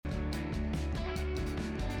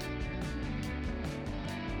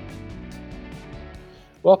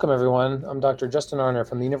Welcome, everyone. I'm Dr. Justin Arner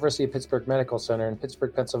from the University of Pittsburgh Medical Center in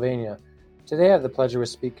Pittsburgh, Pennsylvania. Today, I have the pleasure of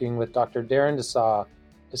speaking with Dr. Darren Dessau,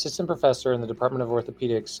 Assistant Professor in the Department of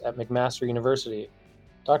Orthopedics at McMaster University.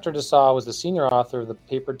 Dr. Dessau was the senior author of the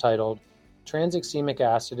paper titled Tranexamic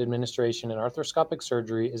Acid Administration in Arthroscopic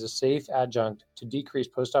Surgery is a Safe Adjunct to Decrease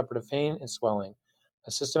Postoperative Pain and Swelling,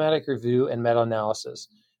 a Systematic Review and Meta-Analysis,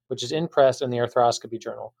 which is in press in the Arthroscopy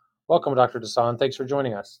Journal. Welcome, Dr. Dessau, and thanks for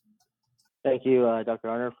joining us. Thank you, Dr.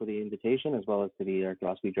 Arner, for the invitation, as well as to the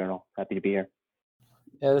Arthroscopy Journal. Happy to be here.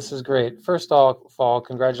 Yeah, this is great. First of all,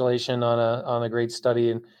 congratulations on a great study,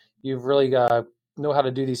 and you've really know how to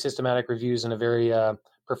do these systematic reviews in a very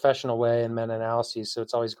professional way and meta-analyses. So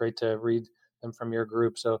it's always great to read them from your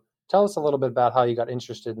group. So tell us a little bit about how you got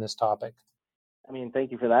interested in this topic.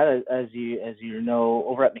 Thank you for that. As you know,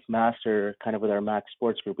 over at McMaster, kind of with our Mac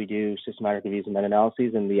Sports group, we do systematic reviews and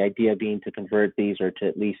meta-analyses, and the idea being to convert these or to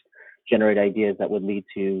at least generate ideas that would lead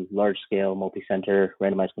to large-scale, multi-center,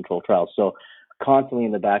 randomized controlled trials. So constantly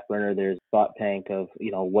in the back burner, there's thought tank of,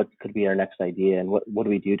 what could be our next idea and what do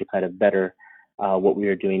we do to kind of better what we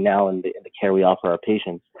are doing now and the care we offer our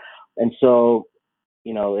patients. And so,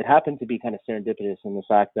 it happened to be kind of serendipitous in the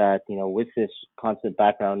fact that, with this constant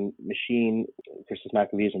background machine for systematic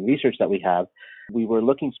reviews and research that we have, we were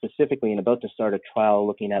looking specifically and about to start a trial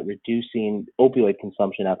looking at reducing opioid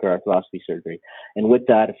consumption after arthroscopy surgery. And with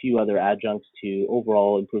that, a few other adjuncts to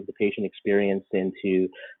overall improve the patient experience and to,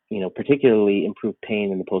 particularly improve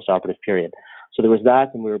pain in the postoperative period. So there was that,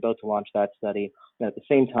 and we were about to launch that study. And at the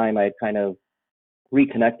same time, I had kind of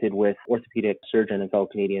reconnected with orthopedic surgeon and fellow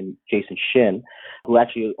Canadian Jason Shin, who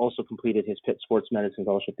actually also completed his Pitt Sports Medicine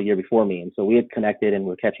Fellowship the year before me. And so we had connected and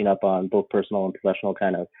we're catching up on both personal and professional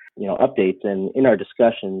kind of, updates. And in our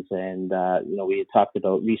discussions, and, we had talked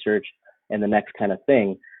about research and the next kind of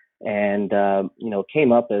thing. And,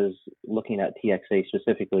 came up as looking at TXA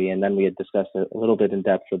specifically. And then we had discussed a little bit in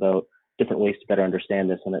depth about different ways to better understand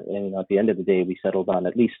this. And at the end of the day, we settled on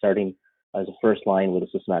at least starting as a first line with a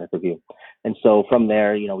systematic review. And so from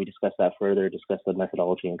there, we discussed that further, discussed the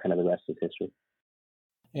methodology, and kind of the rest is history.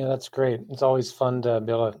 Yeah, that's great. It's always fun to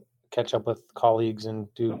be able to catch up with colleagues and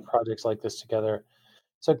do projects like this together.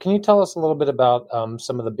 So can you tell us a little bit about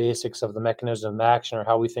some of the basics of the mechanism of action or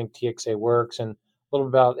how we think TXA works and a little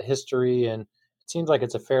bit about history? And it seems like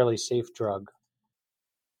it's a fairly safe drug.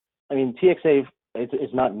 TXA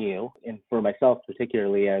is not new. And for myself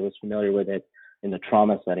particularly, I was familiar with it in the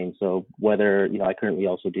trauma setting. So whether, I currently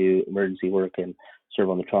also do emergency work and serve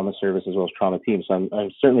on the trauma service as well as trauma team. So I'm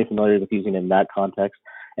certainly familiar with using it in that context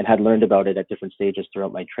and had learned about it at different stages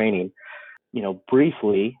throughout my training.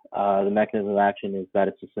 Briefly, the mechanism of action is that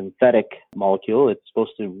it's a synthetic molecule. It's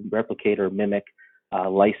supposed to replicate or mimic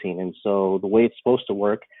lysine. And so the way it's supposed to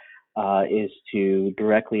work is to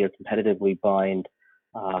directly or competitively bind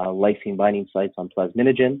lysine binding sites on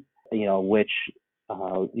plasminogen, which,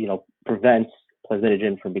 prevents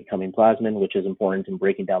plasminogen from becoming plasmin, which is important in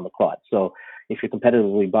breaking down the clot. So if you're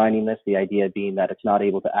competitively binding this, the idea being that it's not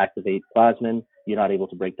able to activate plasmin, you're not able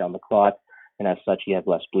to break down the clot, and as such, you have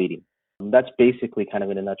less bleeding. That's basically kind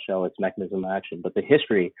of in a nutshell its mechanism of action. But the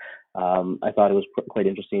history, I thought it was quite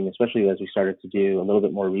interesting, especially as we started to do a little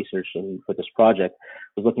bit more research for this project.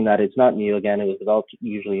 Was looking at it's not new. Again, it was developed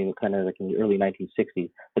usually in kind of like in the early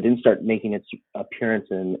 1960s, but didn't start making its appearance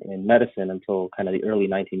in medicine until kind of the early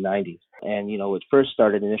 1990s. And it first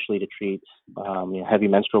started initially to treat heavy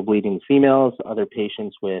menstrual bleeding in females, other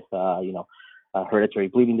patients with hereditary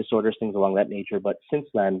bleeding disorders, things along that nature. But since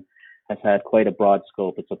then, has had quite a broad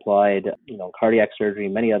scope. It's applied, cardiac surgery,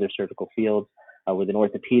 many other surgical fields. Within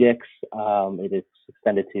orthopedics, it is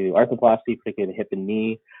extended to arthroplasty, particularly the hip and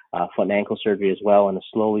knee, foot and ankle surgery as well, and is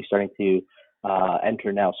slowly starting to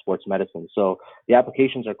enter now sports medicine. So the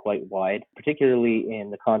applications are quite wide, particularly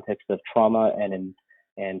in the context of trauma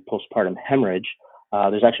and postpartum hemorrhage.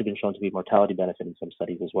 There's actually been shown to be mortality benefit in some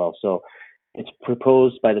studies as well. So it's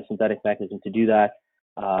proposed by the synthetic mechanism to do that,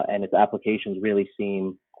 and its applications really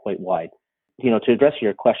seem quite wide. To address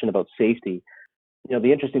your question about safety,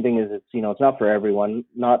 the interesting thing is it's not for everyone.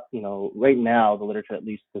 Not, right now, the literature at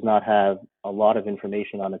least does not have a lot of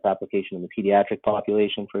information on its application in the pediatric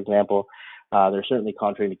population, for example. There are certainly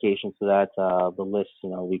contraindications to that. The list,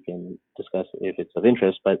 we can discuss if it's of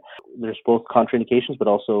interest, but there's both contraindications, but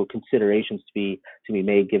also considerations to be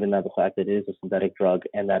made given that the fact that it is a synthetic drug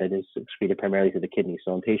and that it is excreted primarily to the kidney.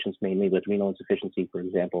 So in patients mainly with renal insufficiency, for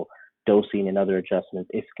example, dosing and other adjustments,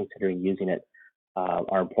 if considering using it,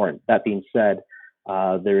 are important. That being said,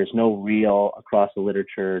 there is no real across the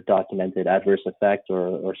literature documented adverse effect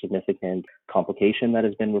or significant complication that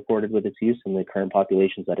has been reported with its use in the current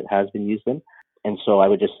populations that it has been used in. And so I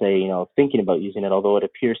would just say, thinking about using it, although it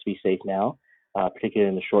appears to be safe now, particularly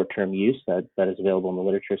in the short-term use that is available in the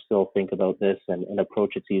literature, still think about this and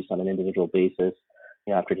approach its use on an individual basis,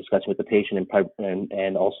 after discussing with the patient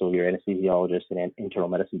and also your anesthesiologist and internal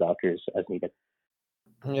medicine doctors as needed.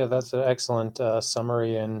 Yeah, that's an excellent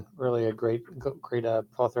summary and really a great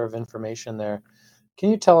plethora of information there. Can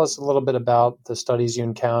you tell us a little bit about the studies you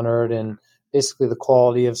encountered and basically the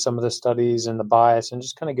quality of some of the studies and the bias, and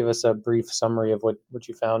just kind of give us a brief summary of what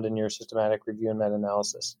you found in your systematic review and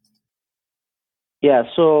meta-analysis? Yeah,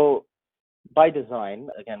 so by design,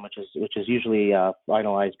 again, which is usually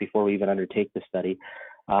finalized before we even undertake the study,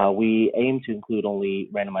 we aim to include only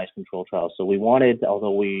randomized control trials. So we wanted,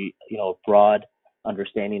 although broad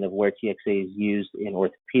understanding of where TXA is used in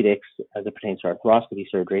orthopedics as it pertains to arthroscopy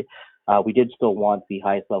surgery, we did still want the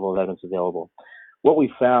highest level of evidence available. What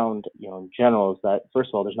we found, in general, is that first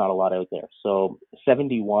of all, there's not a lot out there. So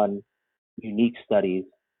 71 unique studies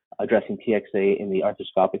addressing TXA in the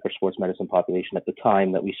arthroscopic or sports medicine population at the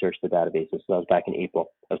time that we searched the databases. So that was back in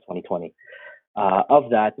April of 2020.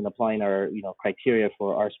 Of that, and applying our criteria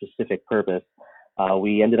for our specific purpose,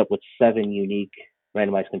 we ended up with 7 unique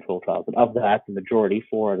randomized control trials. And of that, the majority,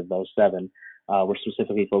 4 out of those 7, were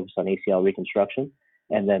specifically focused on ACL reconstruction,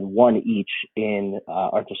 and then 1 each in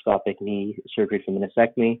arthroscopic knee surgery for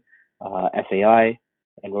meniscectomy, FAI,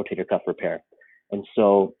 and rotator cuff repair. And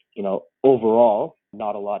so, overall,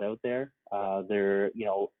 not a lot out there. There,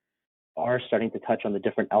 are starting to touch on the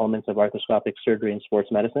different elements of arthroscopic surgery and sports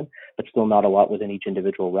medicine, but still not a lot within each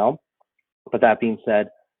individual realm. But that being said,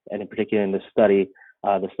 and in particular in this study,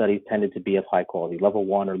 the studies tended to be of high quality, level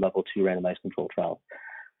 1 or level 2 randomized control trials.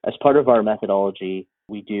 As part of our methodology,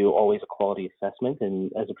 we do always a quality assessment,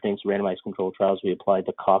 and as it pertains to randomized control trials, we applied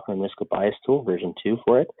the Cochrane Risk of Bias tool, version 2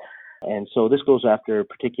 for it. And so this goes after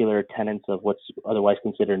particular tenets of what's otherwise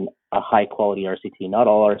considered a high quality RCT. Not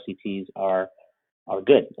all RCTs are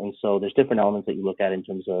good. And so there's different elements that you look at in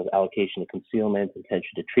terms of allocation of concealment, intention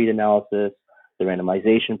to treat analysis, the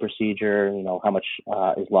randomization procedure, how much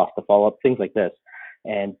is lost to follow-up, things like this.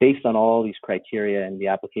 And based on all these criteria and the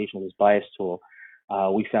application of this bias tool,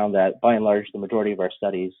 we found that by and large, the majority of our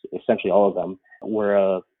studies, essentially all of them, were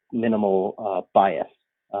a minimal bias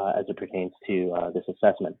as it pertains to this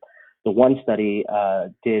assessment. The one study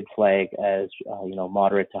did flag as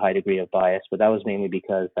moderate to high degree of bias, but that was mainly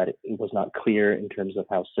because that it was not clear in terms of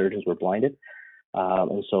how surgeons were blinded.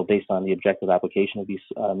 And so based on the objective application of these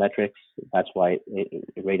metrics, that's why it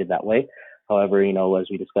rated that way. However, as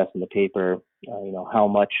we discussed in the paper, how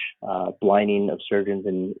much blinding of surgeons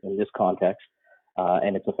in this context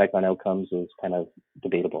and its effect on outcomes is kind of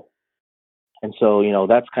debatable. And so,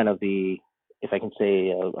 that's kind of if I can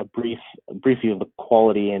say, a brief view of the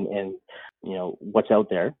quality and what's out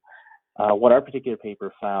there. What our particular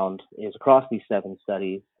paper found is across these 7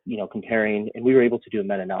 studies, comparing, and we were able to do a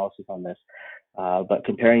meta-analysis on this, but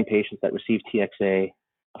comparing patients that received TXA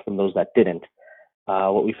from those that didn't,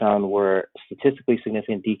 what we found were statistically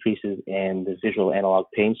significant decreases in the visual analog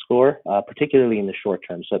pain score, particularly in the short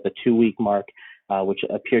term. So at the 2-week mark, which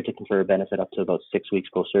appeared to confer a benefit up to about 6 weeks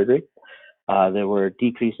post-surgery. There were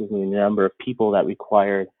decreases in the number of people that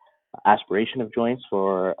required aspiration of joints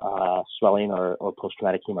for swelling or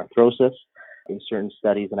post-traumatic hemarthrosis. In certain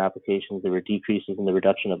studies and applications, there were decreases in the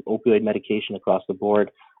reduction of opioid medication across the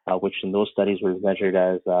board, which in those studies were measured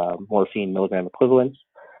as morphine milligram equivalents.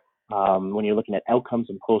 When you're looking at outcomes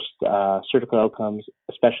and post-surgical outcomes,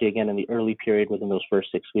 especially again in the early period within those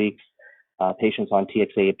first 6 weeks, patients on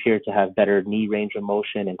TXA appeared to have better knee range of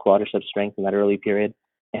motion and quadricep strength in that early period.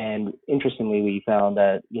 And interestingly, we found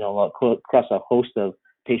that, across a host of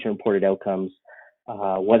patient-reported outcomes,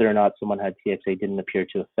 whether or not someone had TXA didn't appear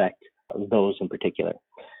to affect those in particular.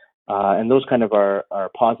 And those kind of are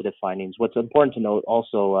positive findings. What's important to note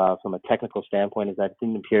also from a technical standpoint is that it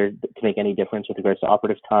didn't appear to make any difference with regards to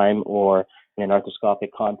operative time or in an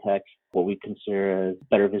arthroscopic context, what we consider as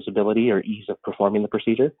better visibility or ease of performing the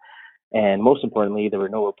procedure. And most importantly, there were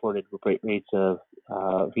no reported rates of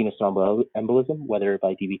venous thromboembolism, whether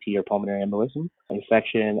by DVT or pulmonary embolism,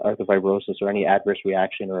 infection, arthrofibrosis, or any adverse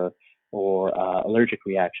reaction or allergic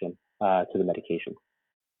reaction to the medication.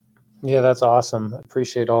 Yeah, that's awesome. I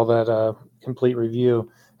appreciate all that complete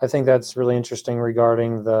review. I think that's really interesting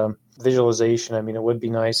regarding the visualization. I mean, it would be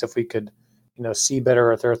nice if we could, see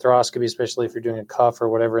better with arthroscopy, especially if you're doing a cuff or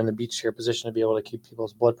whatever in the beach chair position, to be able to keep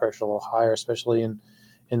people's blood pressure a little higher, especially in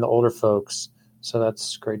the older folks. So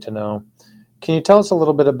that's great to know. Can you tell us a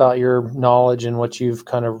little bit about your knowledge and what you've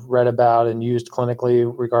kind of read about and used clinically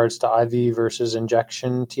regards to IV versus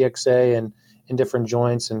injection TXA and in different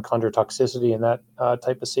joints and chondrotoxicity and that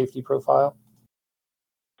type of safety profile?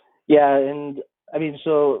 Yeah, and I mean,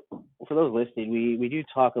 so for those listening, we do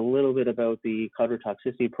talk a little bit about the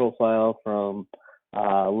cardiotoxicity profile from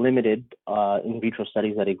limited in vitro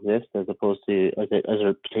studies that exist, as opposed to as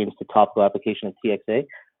it pertains to topical application of TXA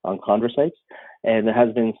on chondrocytes. And there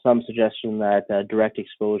has been some suggestion that direct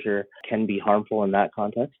exposure can be harmful in that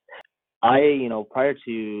context. Prior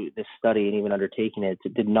to this study and even undertaking it,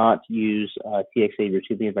 did not use TXA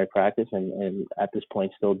routinely in my practice, and at this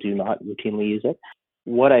point still do not routinely use it.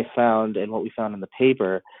 What I found and what we found in the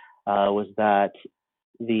paper was that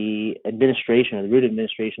the route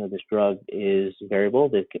administration of this drug is variable.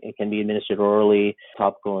 It can be administered orally,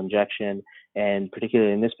 topical injection, and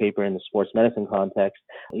particularly in this paper in the sports medicine context,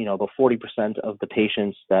 about 40% of the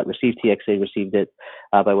patients that received TXA received it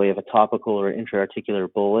by way of a topical or intra-articular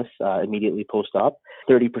bolus immediately post-op.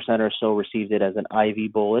 30% or so received it as an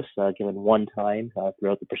IV bolus given one time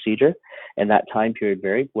throughout the procedure, and that time period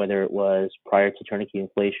varied, whether it was prior to tourniquet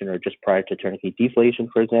inflation or just prior to tourniquet deflation,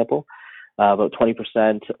 for example. About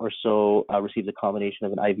 20% or so received a combination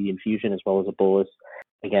of an IV infusion as well as a bolus,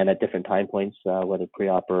 again, at different time points, whether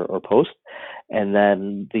pre-op or post. And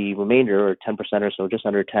then the remainder, or 10% or so, just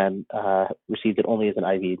under 10, received it only as an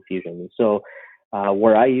IV infusion. And so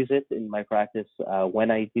where I use it in my practice, when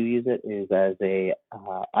I do use it, is as a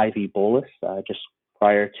IV bolus, just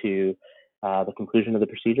prior to the conclusion of the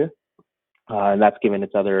procedure. And that's given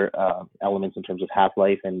its other elements in terms of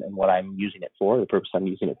half-life and what I'm using it for, the purpose I'm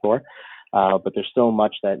using it for. But there's still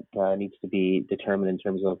much that needs to be determined in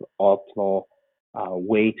terms of optimal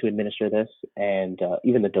way to administer this and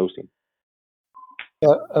even the dosing.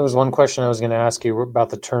 Yeah, that was one question I was going to ask you about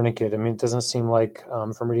the tourniquet. I mean, it doesn't seem like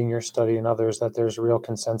from reading your study and others that there's real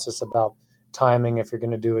consensus about timing, if you're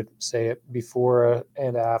going to do it, say it before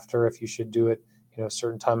and after, if you should do it,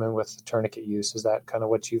 certain timing with tourniquet use. Is that kind of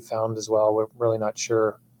what you found as well? We're really not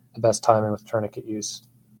sure the best timing with tourniquet use.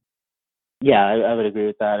 Yeah, I would agree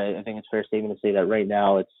with that. I think it's a fair statement to say that right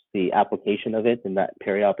now it's the application of it, and that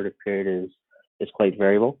perioperative period is quite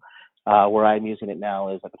variable. Where I'm using it now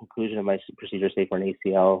is at the conclusion of my procedure, say for an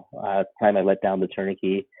ACL, at the time I let down the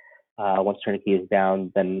tourniquet. Once tourniquet is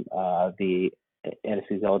down, then the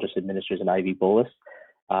anesthesiologist administers an IV bolus,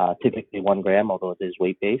 typically 1 gram, although it is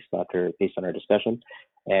weight-based based on our discussion.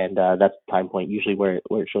 And that's the time point usually where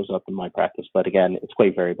it shows up in my practice. But again, it's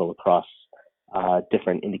quite variable across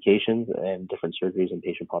different indications and different surgeries and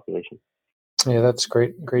patient populations. Yeah, that's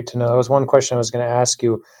great to know. That was one question I was going to ask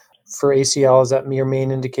you. For ACL, is that your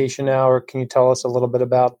main indication now, or can you tell us a little bit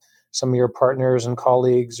about some of your partners and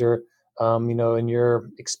colleagues, or in your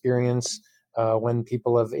experience when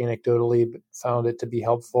people have anecdotally found it to be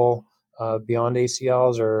helpful beyond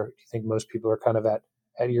ACLs, or do you think most people are kind of at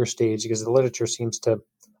your stage? Because the literature seems to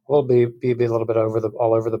be a little bit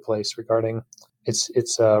all over the place regarding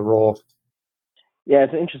its role. Yeah,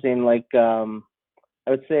 it's interesting. I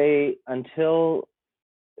would say until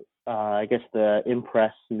I guess the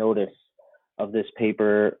impress notice of this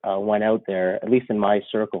paper went out there, at least in my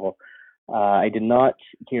circle, I did not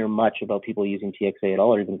hear much about people using TXA at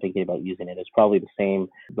all, or even thinking about using it. It's probably the same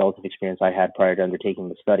relative experience I had prior to undertaking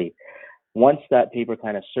the study. Once that paper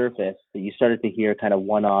kind of surfaced, you started to hear kind of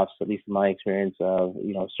one-offs, at least in my experience, of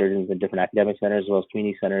surgeons in different academic centers as well as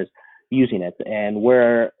community centers using it. And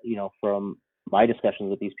where from my discussions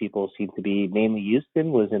with these people seemed to be mainly used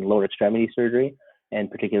in was in lower extremity surgery, and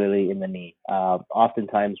particularly in the knee.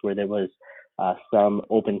 Oftentimes where there was some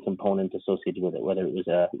open component associated with it, whether it was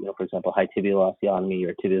for example, high tibial osteotomy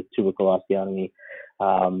or tubercle osteotomy,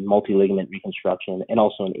 multi-ligament reconstruction, and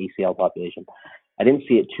also in ACL population. I didn't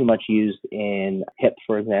see it too much used in hip,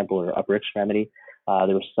 for example, or upper extremity.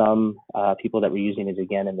 There were some people that were using it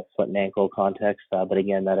again in the foot and ankle context, but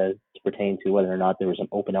again, that is pertaining to whether or not there was an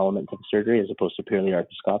open element to the surgery as opposed to purely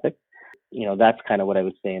arthroscopic. That's kind of what I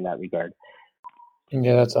would say in that regard.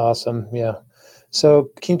 Yeah, that's awesome. Yeah.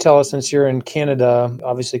 So can you tell us, since you're in Canada,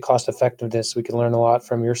 obviously cost effectiveness, we can learn a lot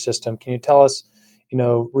from your system. Can you tell us,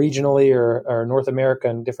 regionally or North America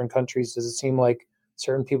and different countries, does it seem like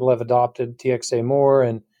certain people have adopted TXA more?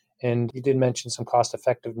 And you did mention some cost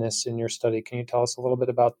effectiveness in your study. Can you tell us a little bit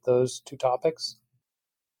about those two topics?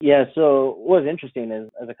 Yeah, so what was interesting is,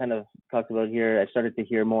 as I kind of talked about here, I started to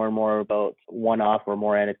hear more and more about one-off or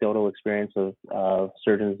more anecdotal experience of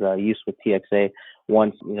surgeons' use with TXA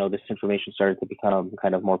once, this information started to become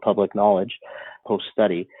kind of more public knowledge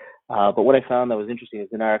post-study. But what I found that was interesting is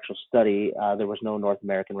in our actual study, there was no North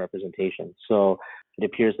American representation. So it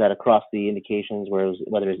appears that across the indications,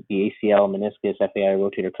 whether it's the ACL, meniscus, FAI,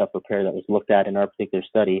 rotator cuff repair that was looked at in our particular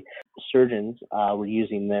study, surgeons were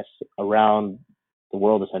using this around the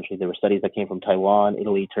world. Essentially, there were studies that came from Taiwan,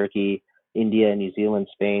 Italy, Turkey, India, New Zealand,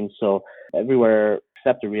 Spain. So everywhere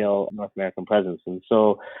accept a real North American presence. And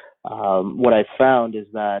so what I've found is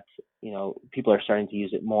that, people are starting to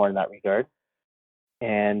use it more in that regard.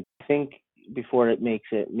 And I think before it makes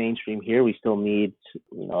it mainstream here, we still need,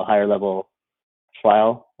 a higher level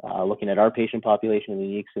trial, looking at our patient population and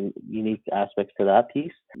the unique aspects to that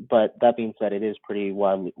piece. But that being said, it is pretty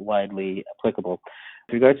widely applicable.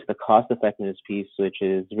 With regards to the cost effectiveness piece, which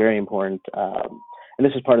is very important, and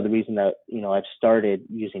this is part of the reason that, I've started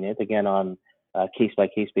using it again on a case by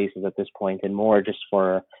case basis at this point, and more just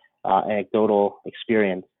for anecdotal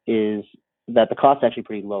experience, is that the cost is actually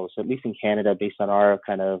pretty low. So at least in Canada, based on our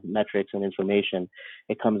kind of metrics and information,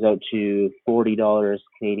 it comes out to $40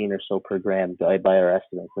 Canadian or so per gram by our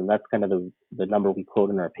estimates. And that's kind of the number we quote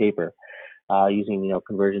in our paper. Using,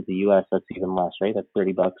 conversion to US, that's even less, right? That's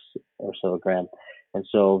 $30 or so a gram. And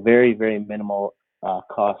so very, very minimal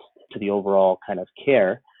cost to the overall kind of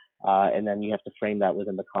care. And then you have to frame that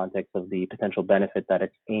within the context of the potential benefit that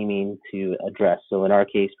it's aiming to address. So in our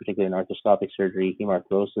case, particularly in arthroscopic surgery,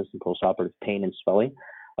 hemarthrosis and postoperative pain and swelling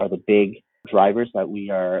are the big drivers that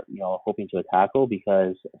we are, hoping to tackle,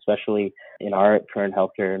 because especially in our current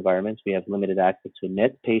healthcare environments, we have limited access to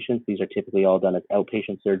admit patients. These are typically all done as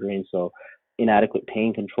outpatient surgery, and so inadequate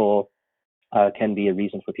pain control can be a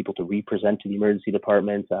reason for people to represent to the emergency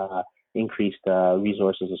department, increased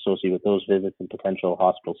resources associated with those visits and potential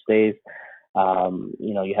hospital stays.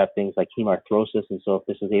 You have things like hemarthrosis, and so if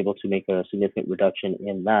this is able to make a significant reduction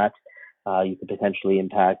in that, you could potentially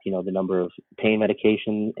impact, the number of pain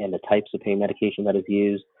medication and the types of pain medication that is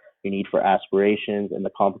used, your need for aspirations, and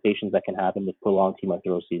the complications that can happen with prolonged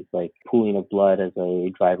hemarthrosis, like pooling of blood as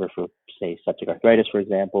a driver for, say, septic arthritis, for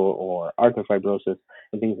example, or arthrofibrosis,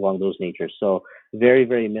 and things along those natures. So very,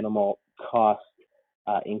 very minimal cost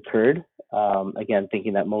incurred. Again,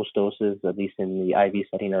 thinking that most doses, at least in the IV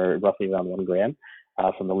setting, are roughly around 1 gram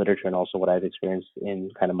from the literature, and also what I've experienced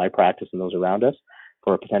in kind of my practice and those around us,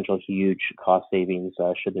 for a potential huge cost savings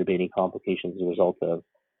should there be any complications as a result of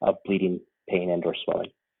bleeding, pain, and or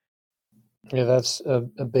swelling. Yeah, that's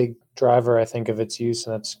a big driver, I think, of its use,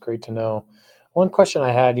 and that's great to know. One question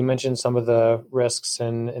I had, you mentioned some of the risks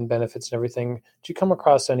and benefits and everything. Did you come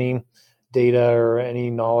across any data or any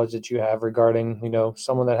knowledge that you have regarding,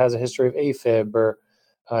 someone that has a history of AFib or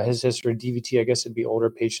his history of DVT? I guess it'd be older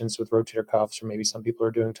patients with rotator cuffs, or maybe some people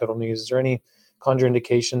are doing total knees. Is there any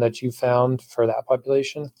contraindication that you found for that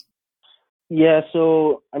population? Yeah,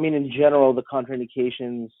 so I mean, in general, the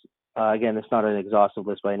contraindications, again, it's not an exhaustive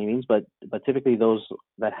list by any means, but typically those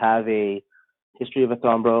that have a history of a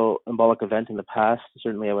thromboembolic event in the past,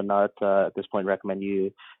 certainly I would not at this point recommend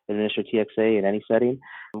you administer TXA in any setting.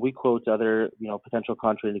 We quote other, potential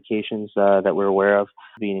contraindications that we're aware of,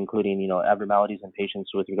 including, abnormalities in patients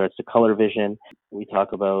with regards to color vision. We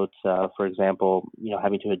talk about, for example,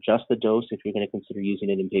 having to adjust the dose if you're going to consider using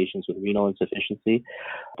it in patients with renal insufficiency.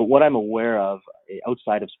 But what I'm aware of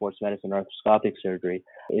outside of sports medicine arthroscopic surgery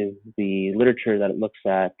is the literature that looks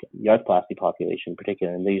at the arthroplasty population in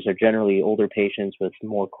particular. And these are generally older patients with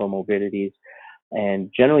more comorbidities.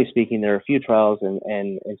 And generally speaking, there are a few trials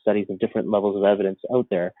and studies of different levels of evidence out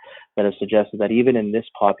there that have suggested that even in this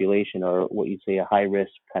population, or what you'd say a high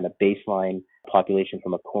risk kind of baseline population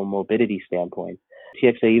from a comorbidity standpoint,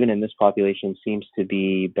 TXA even in this population seems to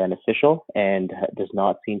be beneficial and does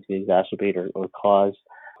not seem to exacerbate or cause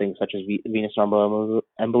things such as venous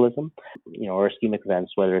thromboembolism, or ischemic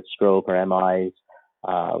events, whether it's stroke or MIs,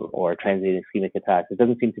 or transient ischemic attacks. It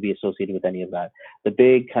doesn't seem to be associated with any of that. The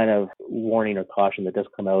big kind of warning or caution that does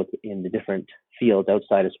come out in the different fields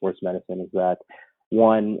outside of sports medicine is that,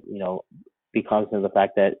 one, be cognizant of the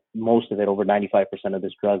fact that most of it, over 95% of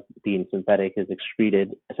this drug being synthetic, is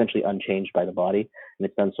excreted essentially unchanged by the body, and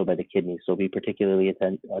it's done so by the kidneys. So be particularly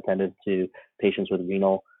attentive to patients with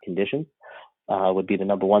renal conditions. Would be the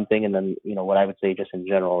number one thing. And then, what I would say just in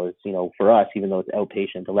general is, for us, even though it's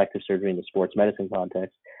outpatient, elective surgery in the sports medicine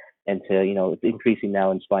context, and to, it's increasing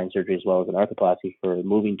now in spine surgery as well as in arthroplasty for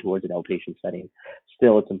moving towards an outpatient setting.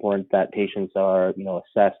 Still, it's important that patients are,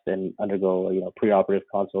 assessed and undergo, preoperative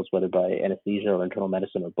consults, whether by anesthesia or internal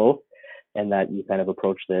medicine or both, and that you kind of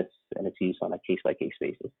approach this and its use on a case-by-case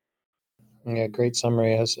basis. Yeah, great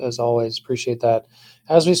summary as always. Appreciate that.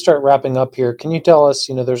 As we start wrapping up here, can you tell us,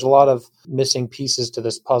 there's a lot of missing pieces to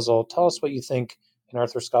this puzzle. Tell us what you think in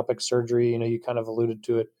arthroscopic surgery. You kind of alluded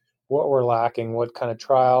to it, what we're lacking, what kind of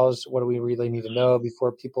trials, what do we really need to know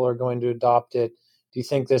before people are going to adopt it? Do you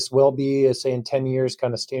think this will be, say, in 10 years,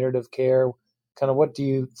 kind of standard of care? Kind of what do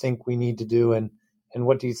you think we need to do? And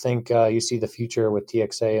what do you think you see the future with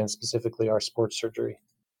TXA and specifically our sports surgery?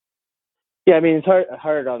 Yeah, I mean, it's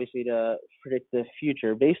hard obviously to predict the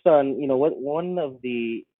future based on, what one of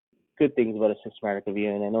the good things about a systematic review,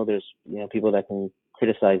 and I know there's people that can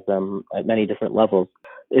criticize them at many different levels,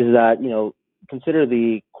 is that consider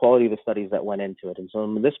the quality of the studies that went into it. And so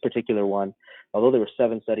in this particular one, although there were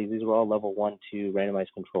 7 studies, these were all level 1-2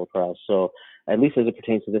 randomized control trials. So at least as it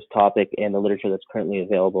pertains to this topic and the literature that's currently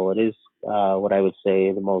available, it is what I would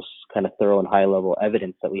say the most kind of thorough and high level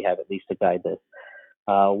evidence that we have, at least to guide this.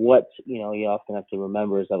 What you often have to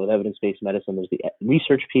remember is that with evidence-based medicine, there's the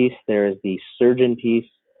research piece, there is the surgeon piece,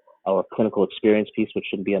 or clinical experience piece, which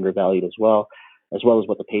shouldn't be undervalued as well as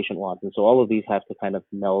what the patient wants. And so all of these have to kind of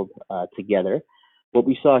meld together. What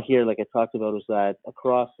we saw here, like I talked about, was that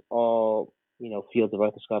across all fields of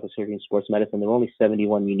arthroscopic surgery and sports medicine, there were only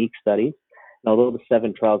 71 unique studies. And although the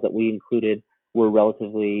 7 trials that we included were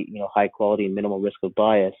relatively high quality and minimal risk of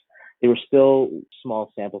bias, they were still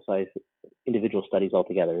small sample size individual studies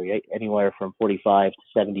altogether, right? Anywhere from 45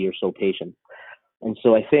 to 70 or so patients. And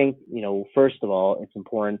so I think, first of all, it's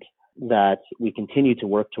important that we continue to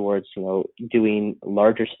work towards, doing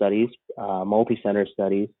larger studies, multi-center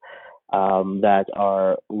studies, that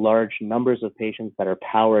are large numbers of patients that are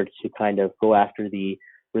powered to kind of go after the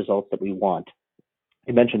results that we want.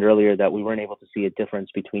 You mentioned earlier that we weren't able to see a difference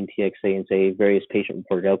between TXA and, say, various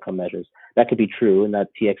patient-reported outcome measures. That could be true, and that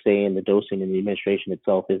TXA and the dosing and the administration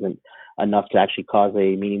itself isn't enough to actually cause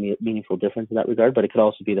a meaningful difference in that regard, but it could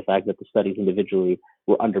also be the fact that the studies individually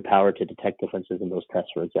were underpowered to detect differences in those tests,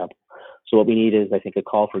 for example. So what we need is, I think, a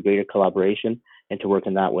call for greater collaboration and to work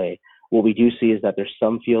in that way. What we do see is that there's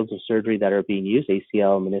some fields of surgery that are being used,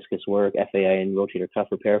 ACL, meniscus work, FAI, and rotator cuff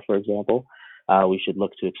repair, for example. We should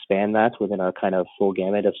look to expand that within our kind of full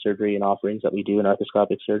gamut of surgery and offerings that we do in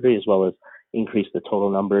arthroscopic surgery, as well as increase the total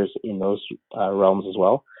numbers in those realms as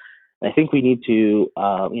well. And I think we need to,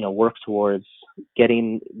 work towards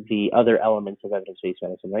getting the other elements of evidence-based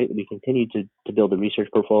medicine, right? We continue to build a research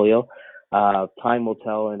portfolio. Time will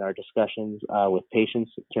tell in our discussions with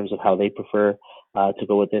patients in terms of how they prefer to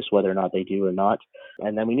go with this, whether or not they do or not.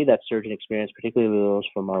 And then we need that surgeon experience, particularly those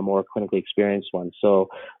from our more clinically experienced ones. So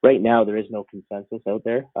right now, there is no consensus out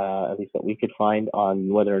there, at least that we could find,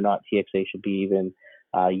 on whether or not TXA should be even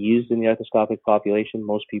used in the arthroscopic population.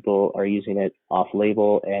 Most people are using it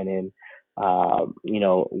off-label and in,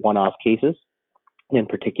 one-off cases, in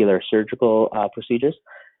particular surgical procedures.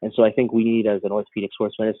 And so I think we need, as an orthopedic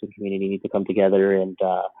sports medicine community, need to come together and,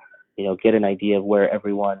 get an idea of where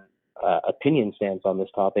everyone's opinion stands on this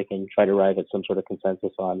topic and try to arrive at some sort of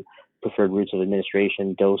consensus on preferred routes of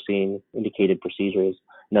administration, dosing, indicated procedures,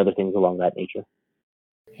 and other things along that nature.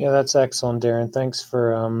 Yeah, that's excellent, Darren. Thanks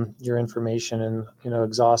for your information and,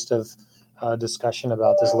 exhaustive discussion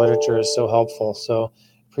about this literature is so helpful. So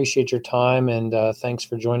appreciate your time and thanks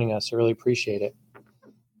for joining us. I really appreciate it.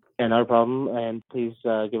 Yeah, not a problem. And please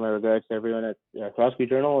give my regards to everyone at Arthroscopy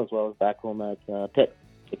Journal as well as back home at Pitt.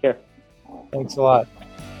 Take care. Thanks a lot.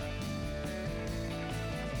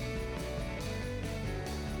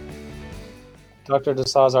 Dr.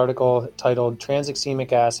 Desaw's article titled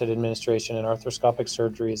Tranexamic Acid Administration in Arthroscopic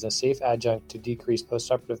Surgery is a Safe Adjunct to Decrease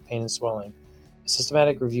Postoperative Pain and Swelling. A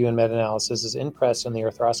systematic review and meta-analysis is in press in the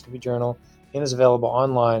Arthroscopy Journal and is available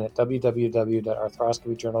online at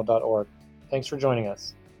www.arthroscopyjournal.org. Thanks for joining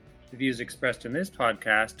us. The views expressed in this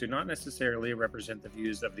podcast do not necessarily represent the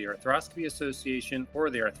views of the Arthroscopy Association or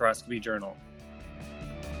the Arthroscopy Journal.